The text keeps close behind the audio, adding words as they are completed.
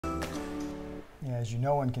Yeah, as you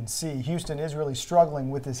know and can see, Houston is really struggling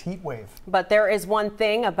with this heat wave. But there is one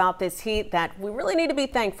thing about this heat that we really need to be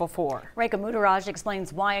thankful for. Rekha Mudaraj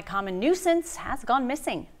explains why a common nuisance has gone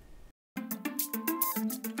missing.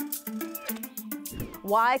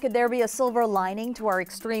 Why could there be a silver lining to our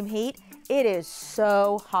extreme heat? It is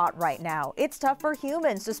so hot right now. It's tough for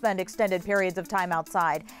humans to spend extended periods of time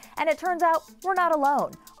outside. And it turns out we're not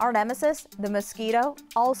alone. Our nemesis, the mosquito,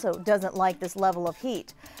 also doesn't like this level of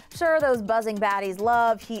heat. Sure, those buzzing baddies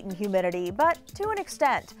love heat and humidity, but to an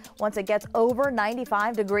extent. Once it gets over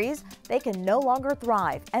 95 degrees, they can no longer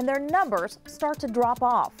thrive and their numbers start to drop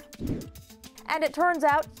off. And it turns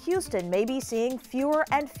out Houston may be seeing fewer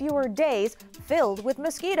and fewer days filled with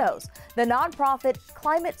mosquitoes. The nonprofit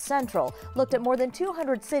Climate Central looked at more than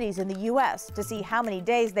 200 cities in the U.S. to see how many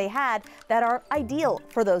days they had that are ideal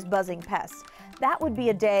for those buzzing pests. That would be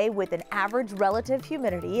a day with an average relative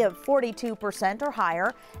humidity of 42% or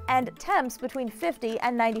higher and temps between 50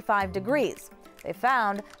 and 95 degrees. They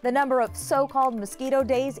found the number of so-called mosquito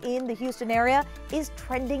days in the Houston area is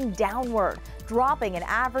trending downward, dropping an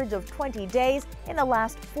average of 20 days in the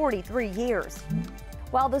last 43 years.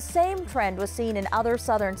 While the same trend was seen in other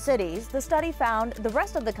southern cities, the study found the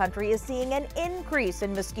rest of the country is seeing an increase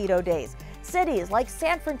in mosquito days. Cities like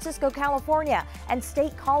San Francisco, California, and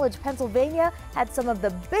State College, Pennsylvania had some of the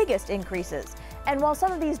biggest increases. And while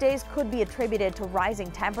some of these days could be attributed to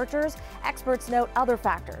rising temperatures, experts note other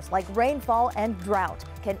factors like rainfall and drought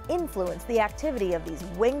can influence the activity of these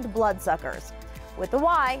winged bloodsuckers. With the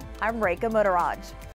Y, I'm Rekha Mudaraj.